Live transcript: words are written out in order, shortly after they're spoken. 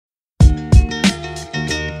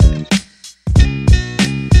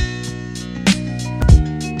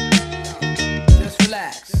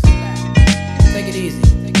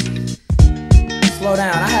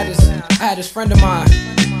this friend of mine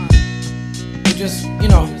who just, you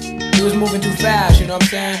know, he was moving too fast, you know what I'm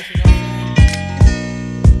saying?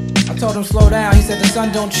 I told him slow down, he said the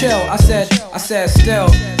sun don't chill. I said still,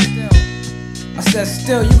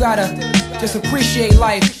 you gotta just appreciate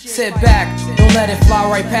life, sit back, don't let it fly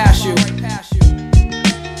right past you.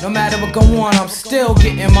 No matter what go on, I'm still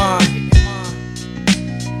getting mine.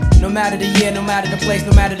 No matter the year, no matter the place,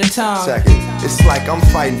 no matter the time. Check it, it's like I'm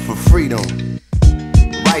fighting for freedom,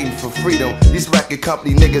 writing for freedom. These record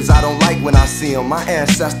company niggas I don't like when I see them. My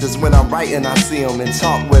ancestors when I'm writing I see them and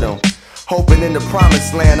talk with them. Hoping in the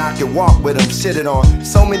promised land I can walk with them, shit it on.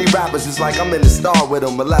 So many rappers, it's like I'm in the star with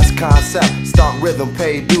them. But less concept, start rhythm,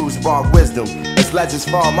 pay dues, brought wisdom. As legends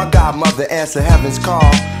fall, my godmother answer heaven's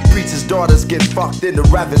call. Preachers' daughters get fucked in the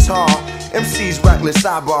Reverend's hall. MC's reckless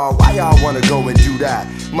sidebar, why y'all wanna go and do that?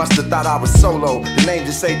 Must've thought I was solo, the name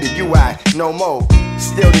just ain't the UI, no more.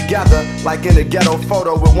 Still together, like in a ghetto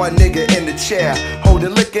photo with one nigga in the chair,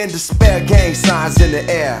 holding liquor and despair, gang signs in the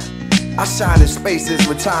air. I shine in spaces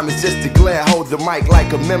where time is just a glare, hold the mic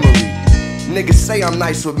like a memory. Niggas say I'm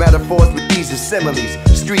nice with metaphors, but these are similes.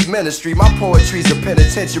 Street ministry, my poetry's a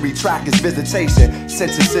penitentiary, track is visitation.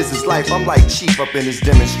 Sentences is life, I'm like chief up in this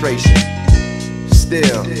demonstration.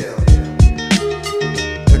 Still.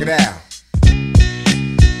 Look it out.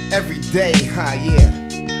 Every day, yeah.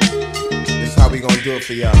 This how we gonna do it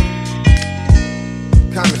for y'all.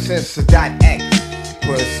 Common sense, Sadat X.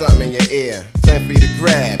 Put something in your ear. Time for you to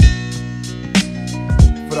grab.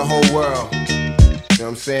 For the whole world. You know what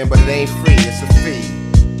I'm saying? But it ain't free, it's a fee.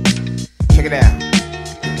 Check it out.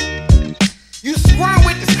 You squirm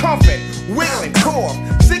with discomfort, will and cough.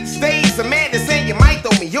 6 days of madness and you might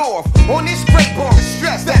throw me off. On this great ball of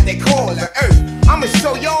stress that they call the earth. I'ma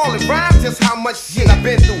show y'all in rhyme just how much shit I've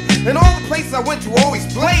been through. And all the places I went to always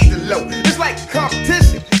played the low. It's like a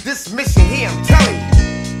competition, this mission here I'm telling you.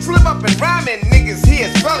 Slip up and rhyme and niggas here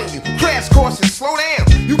is felling you. Crash courses, slow down,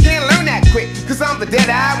 you can't learn that quick. Cause I'm the dead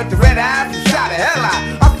eye with the red eye from shot of hell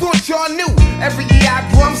eye. I thought y'all knew, every year I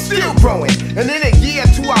grow I'm still growing. And in a year or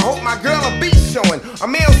two I hope my girl will be showing.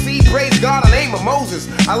 I'm LC, praise God, the name of Moses.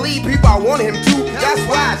 I lead people I want him to, that's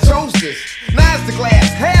why I chose this. Now is the glass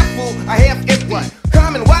half full, or half empty.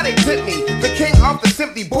 Common, why they tip me? The king of the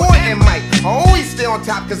simply boy and Mike. I always stay on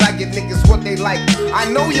top cause I get niggas what they like. I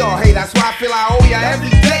know y'all hate, that's why I feel I owe y'all every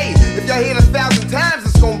day. If y'all hate 1,000 times,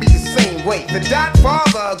 it's gonna be the same way. The dot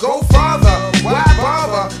father, go farther, why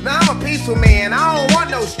bother? Now I'm a peaceful man, I don't want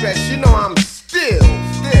no stress. You know I'm still.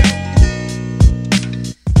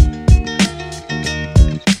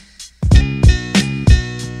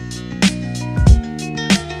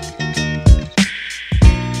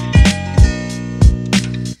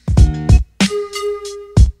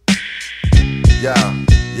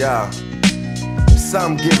 Yeah.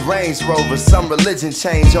 Some get Range Rover, some religion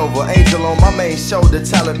change over. Angel on my main shoulder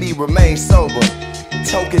telling me remain sober.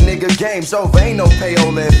 Token nigga, game's over, ain't no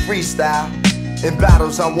payola in freestyle. In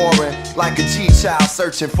battles I'm warring like a G-child,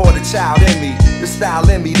 searching for the child in me. The style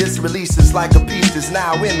in me, this release is like a piece that's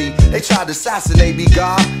now in me. They tried to assassinate me,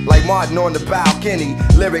 God, like Martin on the balcony.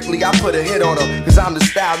 Lyrically, I put a hit on them, cause I'm the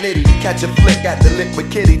style nitty. Catch a flick at the liquid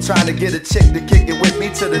kitty, trying to get a chick to kick it with me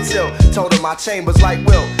to the tilt. Told her my chambers like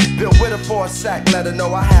Will, built with her for a sec, let her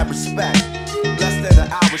know I have respect. Less than an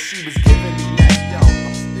hour she was giving me